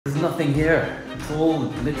nothing here. It's all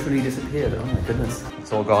literally disappeared. Oh my goodness.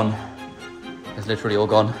 It's all gone. It's literally all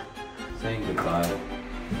gone. Saying goodbye.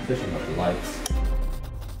 Fishing up the lights.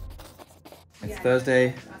 It's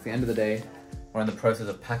Thursday. It's the end of the day. We're in the process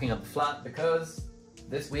of packing up the flat because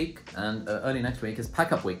this week and early next week is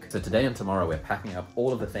pack up week. So today and tomorrow we're packing up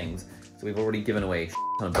all of the things. So we've already given away a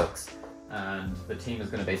ton of books. And the team is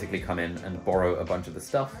going to basically come in and borrow a bunch of the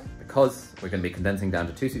stuff because we're going to be condensing down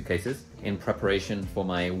to 2 suitcases in preparation for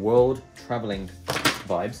my world traveling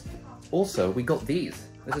vibes. Also, we got these.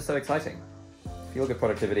 This is so exciting. Feel Good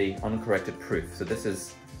Productivity Uncorrected Proof. So this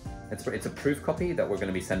is, it's a proof copy that we're going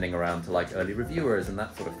to be sending around to like early reviewers and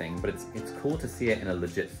that sort of thing. But it's cool to see it in a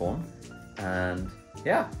legit form. And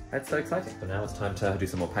yeah, it's so exciting. But now it's time to do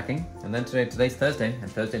some more packing. And then today's Thursday, and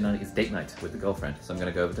Thursday night is date night with the girlfriend. So I'm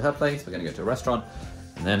gonna go over to her place, we're gonna go to a restaurant,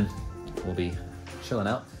 and then we'll be chilling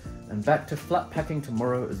out. And back to flat packing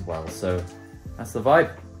tomorrow as well. So that's the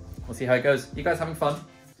vibe. We'll see how it goes. You guys having fun?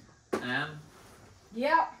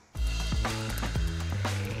 Yeah.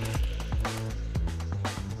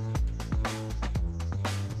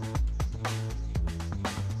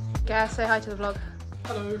 Gaz, say hi to the vlog.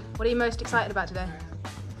 Hello. What are you most excited about today?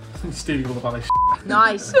 Stealing all the ballet.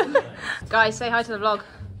 Nice. Guys, say hi to the vlog.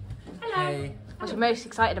 Hello. Hey. What are you most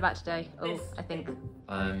excited about today? Oh, I think.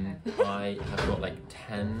 I have got like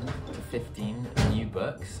 10 to 15 new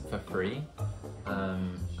books for free.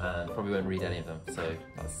 And probably won't read any of them, so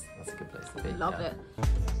that's a good place to be. Love it.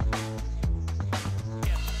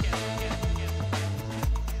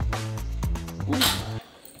 Ooh.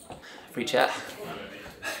 Free chat.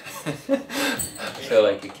 I feel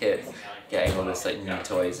like a kid getting all this like new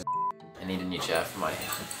toys. I need a new chair for my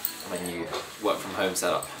new work from home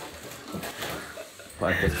setup.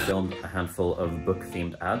 I've just filmed a handful of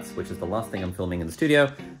book-themed ads, which is the last thing I'm filming in the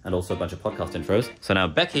studio, and also a bunch of podcast intros. So now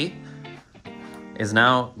Becky is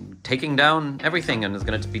now taking down everything and is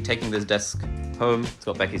going to be taking this desk home. It's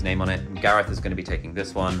got Becky's name on it. And Gareth is going to be taking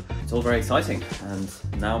this one. It's all very exciting. And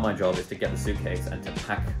now my job is to get the suitcase and to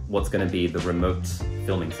pack what's going to be the remote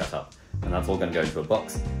filming setup. And that's all going to go into a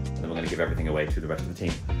box. And then we're going to give everything away to the rest of the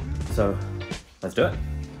team. So let's do it.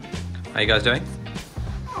 How are you guys doing?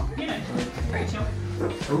 Very chill.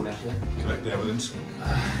 Collect the evidence.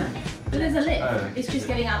 But there's a lift. It's just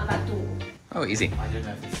getting out of that door. Oh, easy. I don't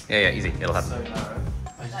know if this Yeah, easy. It'll happen. so narrow.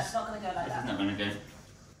 That's not going to go like that. Not going to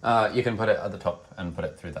go. You can put it at the top and put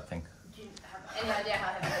it through that thing. Do you have any idea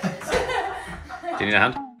how heavy this is? Do you need a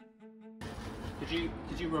hand?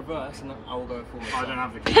 Could you reverse and then I will go forward? I don't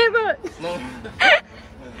have the key. Pivot! No.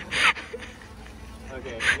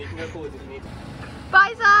 Okay, you can go forward if you need.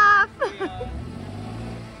 Bye, Zaf!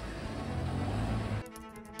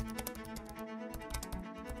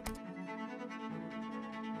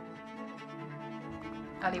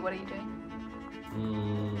 Ali, what are you doing?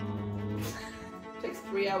 Takes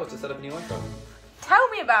 3 hours to set up a new iPhone. Tell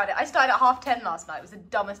me about it. I started at 10:30 last night. It was the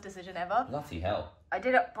dumbest decision ever. Bloody hell. I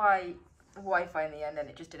did it by Wi-Fi in the end, and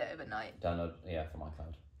it just did it overnight. Download, yeah, from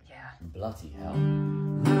iCloud. Yeah. Bloody hell.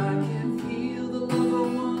 I can feel the love I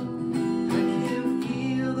want, I can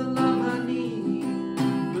feel the love I need,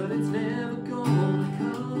 but it's never gonna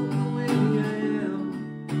come the way I am.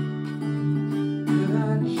 Could I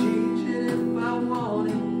change it if I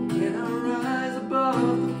wanted? Can I rise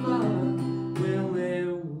above the flood? Will they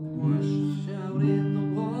wash out in the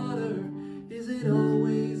water? Is it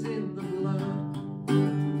always in the blood?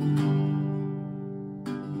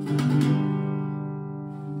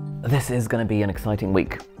 This is going to be an exciting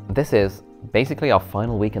week. This is basically our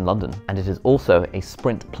final week in London, and it is also a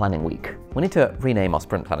sprint planning week. We need to rename our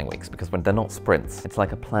sprint planning weeks because when they're not sprints, it's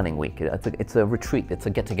like a planning week. It's a retreat, it's a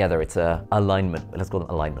get together, it's a alignment. Let's call it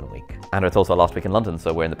an alignment week. And it's also our last week in London,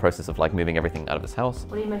 so we're in the process of like moving everything out of this house.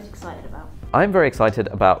 What are you most excited about? I'm very excited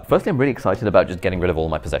about, firstly I'm really excited about just getting rid of all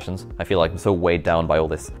my possessions. I feel like I'm so weighed down by all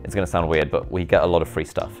this. It's going to sound weird, but we get a lot of free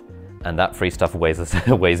stuff. And that free stuff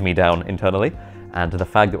weighs me down internally. And the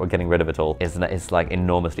fact that we're getting rid of it all is like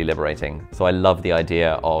enormously liberating. So I love the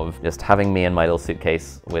idea of just having me in my little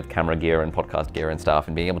suitcase with camera gear and podcast gear and stuff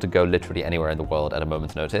and being able to go literally anywhere in the world at a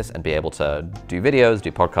moment's notice and be able to do videos,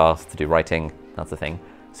 do podcasts, do writing. That's the thing.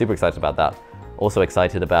 Super excited about that. Also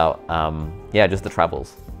excited about, yeah, just the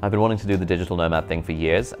travels. I've been wanting to do the digital nomad thing for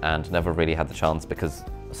years and never really had the chance because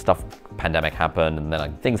pandemic happened and then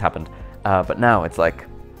like, things happened. But now it's like,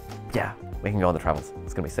 yeah, we can go on the travels.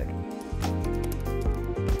 It's gonna be sick.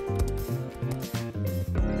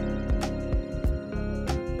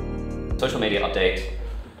 Social media update,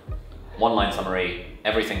 one-line summary,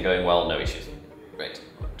 everything going well, no issues. Great.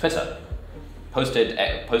 Twitter, posted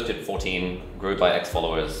 14, grew by X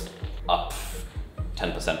followers, up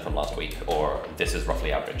 10% from last week, or this is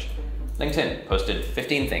roughly average. LinkedIn posted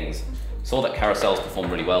 15 things, saw that carousels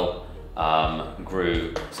performed really well,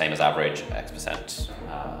 grew same as average, X%.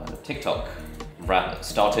 TikTok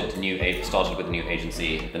started with a new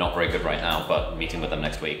agency. They're not very good right now, but meeting with them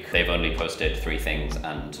next week. They've only posted 3 things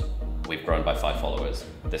and we've grown by 5 followers.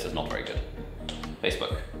 This is not very good.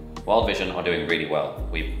 Facebook. Wild Vision are doing really well.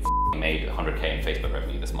 We've made 100K in Facebook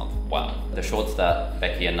revenue this month. Wow. The shorts that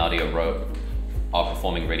Becky and Nadia wrote are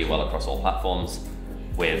performing really well across all platforms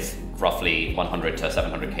with roughly 100 to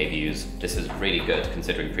 700K views. This is really good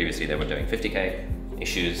considering previously they were doing 50K.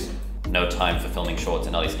 Issues, no time for filming shorts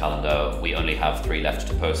in Ali's calendar. We only have 3 left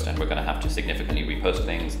to post and we're gonna have to significantly repost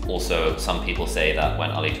things. Also, some people say that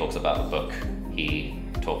when Ali talks about a book, he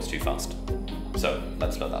talks too fast. So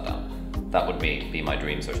let's slow that down. That would be my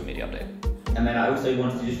dream social media update. And then I also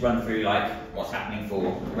wanted to just run through like what's happening for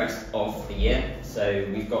the rest of the year. So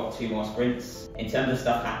we've got 2 more sprints. In terms of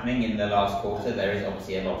stuff happening in the last quarter, there is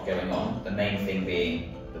obviously a lot going on. The main thing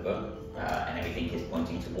being the book, and everything is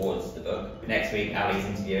pointing towards the book. Next week, Ali's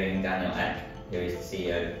interviewing Daniel Ek, who is the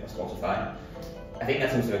CEO of Spotify. I think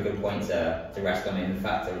that's also a good point to rest on in the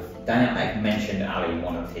fact of Daniel Ek mentioned Ali in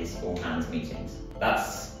one of his all-hands meetings.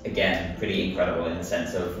 That's, again, pretty incredible in the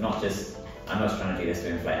sense of not just, I'm not trying to do this to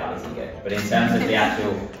inflate Ali's ego, but in terms of the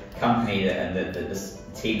actual company and the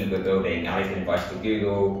team that we're building. Ali's been invited to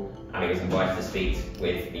Google, Ali was invited to speak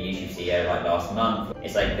with the YouTube CEO like last month.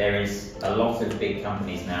 It's like there is a lot of big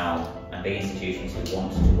companies now and big institutions who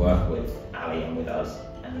want to work with Ali and with us.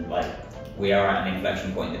 And like we are at an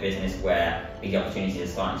inflection point in the business where big opportunities are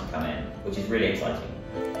starting to come in, which is really exciting.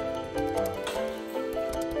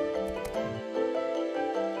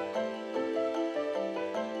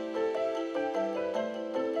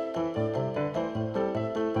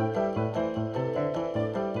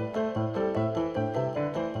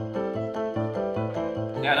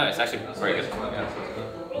 Yeah, no, it's actually very good.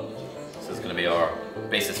 This is going to be our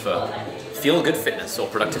basis for feel-good fitness or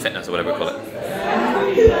productive fitness or whatever we call it.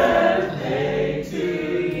 Happy birthday to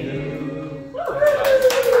you. I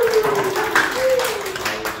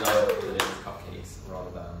love that it's cupcakes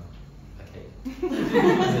rather than a cake.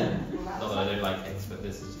 Not that I don't like cakes, but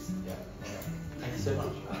this is just, yeah. Thank you so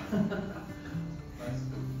much.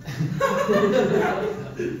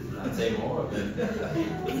 I'd say more of it.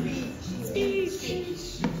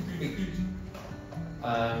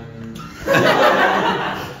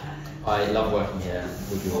 I love working here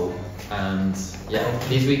with you all, and yeah,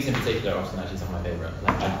 these weeks in particular are often actually some of my favourite.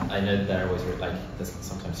 Like I know that they're always like there's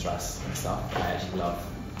sometimes stress and stuff, but I actually love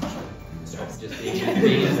just being in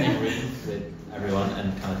the same room with everyone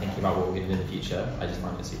and kind of thinking about what we're going to do in the future. I just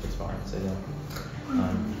find it super inspiring. So yeah,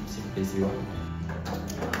 super pleased to be working.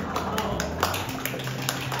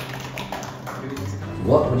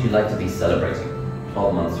 What would you like to be celebrating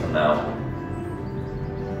 12 months from now?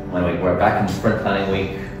 When we're back in sprint planning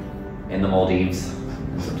week in the Maldives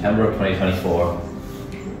in September of 2024,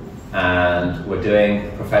 and we're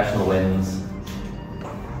doing professional wins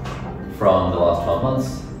from the last 12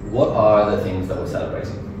 months. What are the things that we're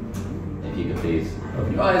celebrating? If you could please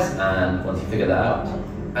open your eyes, and once you figure that out,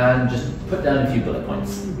 and just put down a few bullet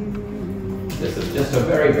points. This is just a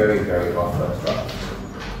very, very, very rough first draft.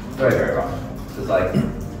 Very, very rough. It's like,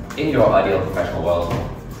 in your ideal professional world,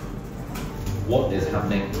 what is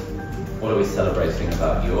happening? What are we celebrating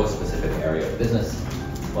about your specific area of business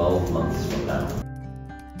 12 months from now?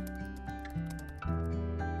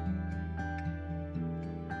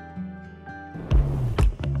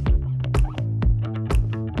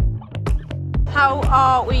 How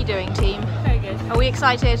are we doing, team? Very good. Are we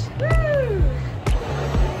excited? Woo!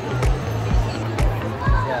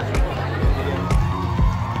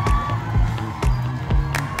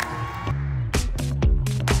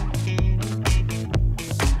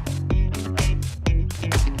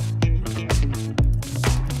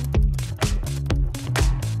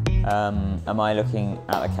 Am I looking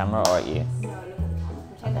at the camera or at you?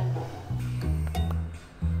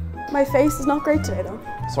 My face is not great today though.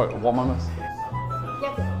 Sorry, what am I missing?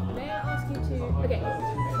 Yeah, may I ask you to... Okay.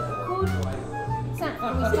 Called Sam,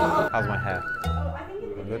 can we start off? How's my hair?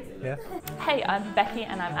 Good? Yeah? Hey, I'm Becky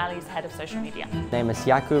and I'm Ali's head of social media. My name is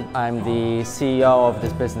Jakub. I'm the CEO of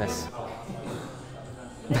this business.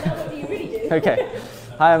 Do you really do? Okay.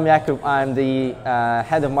 Hi, I'm Jakub. I'm the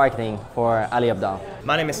head of marketing for Ali Abdaal.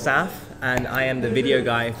 My name is Saf, and I am the video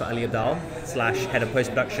guy for Ali Abdaal / head of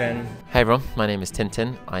post-production. Hey everyone, my name is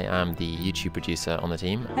Tintin. I am the YouTube producer on the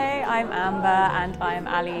team. Hey, I'm Amber and I'm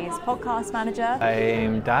Ali's podcast manager.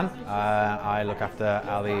 I'm Dan. I look after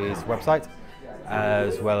Ali's website.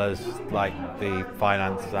 as well as like the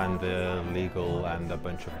finance and the legal and a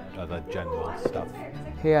bunch of other general stuff.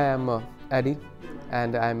 Hey, I am Eddie,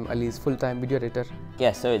 and I'm Ali's full-time video editor.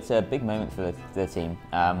 Yeah, so it's a big moment for the team.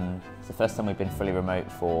 It's the first time we've been fully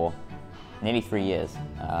remote for nearly 3 years.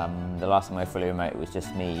 The last time we were fully remote was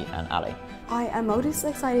just me and Ali. I am most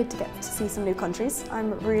excited to get to see some new countries.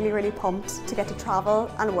 I'm really pumped to get to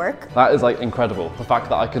travel and work. That is like incredible. The fact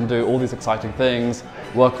that I can do all these exciting things,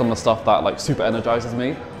 work on the stuff that like super energizes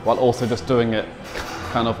me, while also just doing it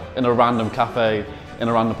kind of in a random cafe in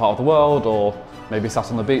a random part of the world, or maybe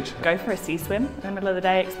sat on the beach. Go for a sea swim in the middle of the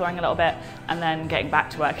day, exploring a little bit, and then getting back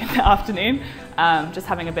to work in the afternoon. Just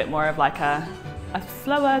having a bit more of like a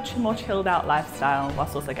slower, more chilled out lifestyle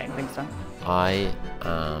whilst also getting things done. I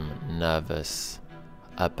am nervous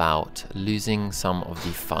about losing some of the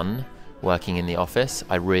fun working in the office.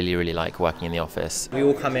 I really like working in the office. We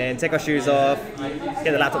all come in, take our shoes off,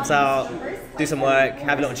 get the laptops out, do some work,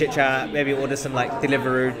 have a little chit chat, maybe order some like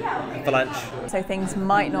Deliveroo for lunch. So things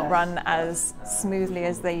might not run as smoothly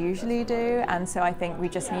as they usually do, and so I think we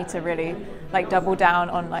just need to really like double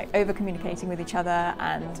down on like over communicating with each other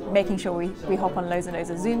and making sure we hop on loads and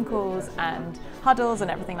loads of Zoom calls and huddles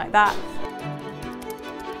and everything like that.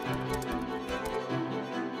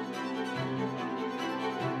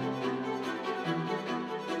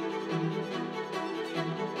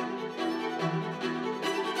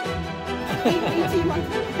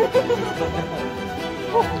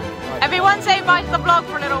 Everyone say bye to the vlog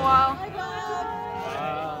for a little while.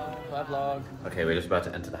 Bye vlog. Okay, we're just about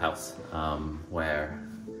to enter the house where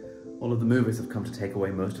all of the movers have come to take away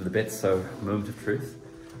most of the bits, so moment of truth.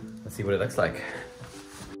 Let's see what it looks like.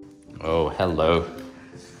 Oh, hello.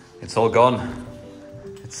 It's all gone.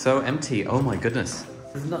 It's so empty. Oh my goodness.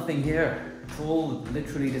 There's nothing here. It's all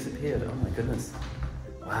literally disappeared. Oh my goodness.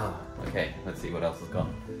 Wow. Okay, let's see what else is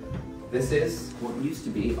gone. This is what used to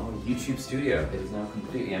be our YouTube studio. It is now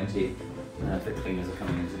completely empty. The cleaners are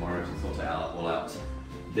coming in tomorrow to sort it all out.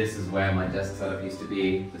 This is where my desk setup used to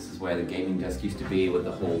be. This is where the gaming desk used to be with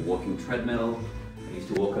the whole walking treadmill. I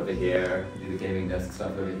used to walk over here, do the gaming desk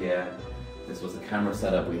stuff over here. This was the camera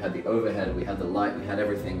setup. We had the overhead, we had the light, we had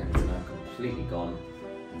everything, and it's now completely gone.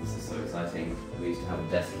 And this is so exciting. We used to have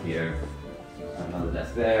a desk here, another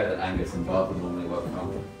desk there that Angus and Bob would normally work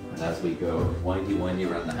from. And as we go windy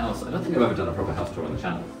around the house, I don't think I've ever done a proper house tour on the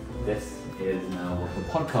channel. This is now what the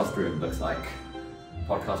podcast room looks like.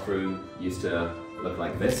 Podcast room used to look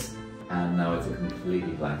like this, and now it's a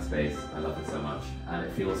completely blank space. I love it so much, and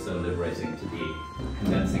it feels so liberating to be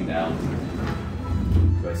condensing down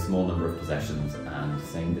to a small number of possessions and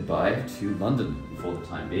saying goodbye to London for the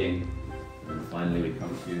time being. And finally we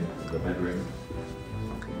come to the bedroom.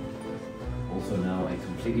 Also now a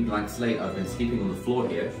completely blank slate. I've been sleeping on the floor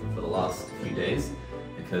here for the last few days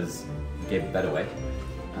because we gave the bed away.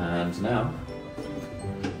 And now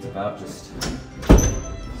it's about just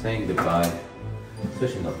saying goodbye,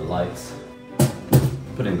 switching off the lights,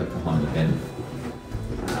 putting the cajon in,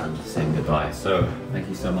 and saying goodbye. So thank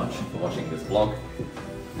you so much for watching this vlog.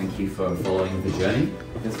 Thank you for following the journey.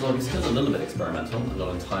 This vlog is still a little bit experimental. I'm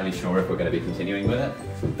not entirely sure if we're going to be continuing with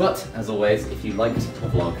it. But as always, if you liked the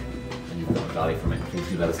vlog, you've got value from it, please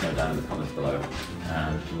do let us know down in the comments below.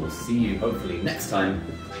 And we'll see you hopefully next time,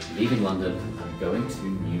 leaving London and going to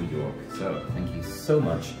New York. So thank you so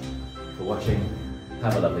much for watching.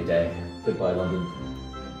 Have a lovely day. Goodbye London.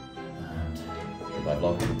 And goodbye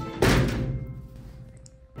vlog.